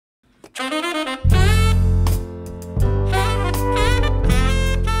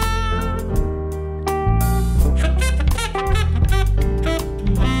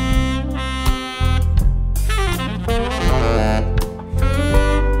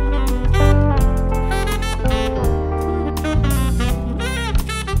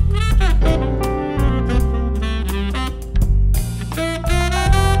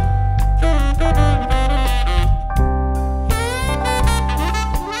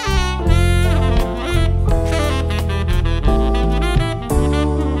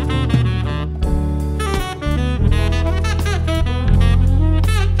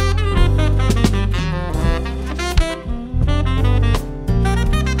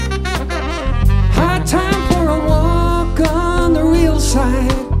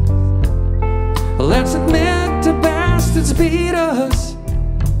Let's admit the bastards beat us.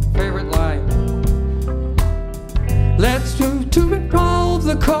 Favorite line. Let's do to involve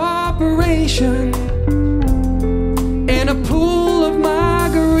the corporation in a pool of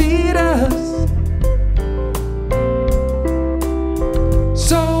margaritas.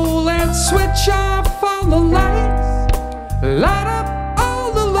 So let's switch off all the lights, light up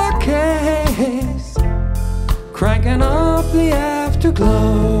all the lookers, cranking up the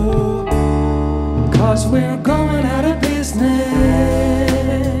afterglow. 'Cause we're going out of business.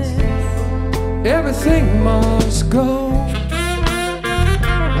 Everything must go.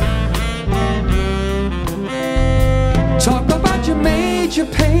 Talk about your major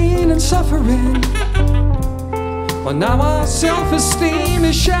pain and suffering. Well, now our self-esteem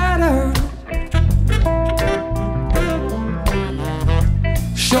is shattered.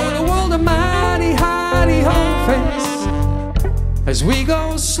 Showing the world a mighty hidey-ho face as we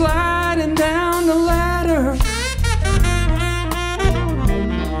go sliding down the ladder.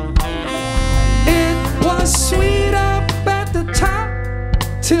 It was sweet up at the top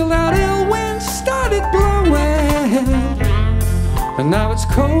till that ill wind started blowing, and now it's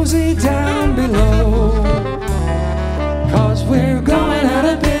cozy down below. 'Cause we're going out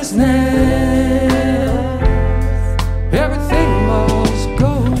of business. Everything must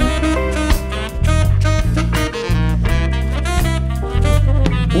go.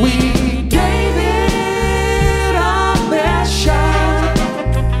 We gave it our best shot,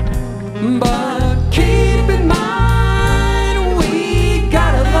 but keep in mind we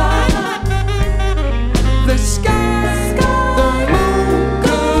got a lot. The sky, the moon,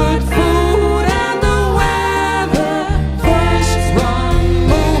 good food and the weather, first-run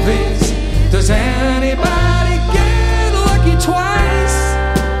movies. Does anybody get lucky twice?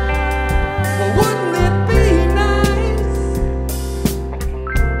 Well, wouldn't it be nice?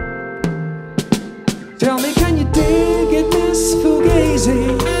 Tell me, can you dig it, Miss Fugazi?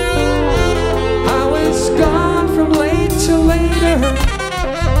 How it's gone from late to later.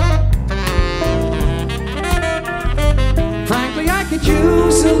 Frankly, I could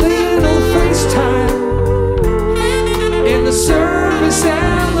use a little FaceTime in the service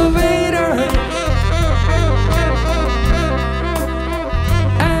elevator.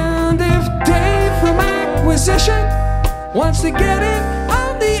 And if Dave from Acquisition wants to get in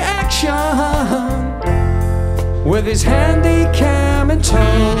on the action with his handy cam in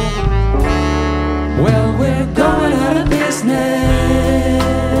tow, well, we're going out of business.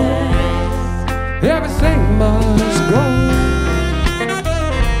 Everything must go.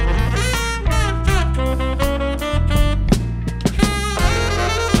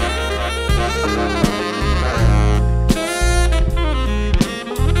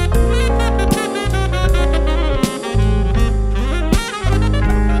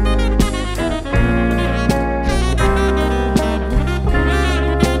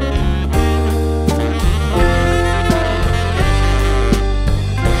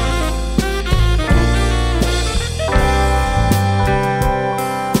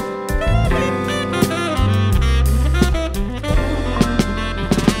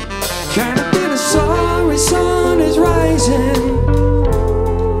 Can it be the sorry sun is rising?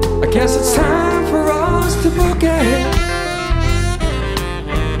 I guess it's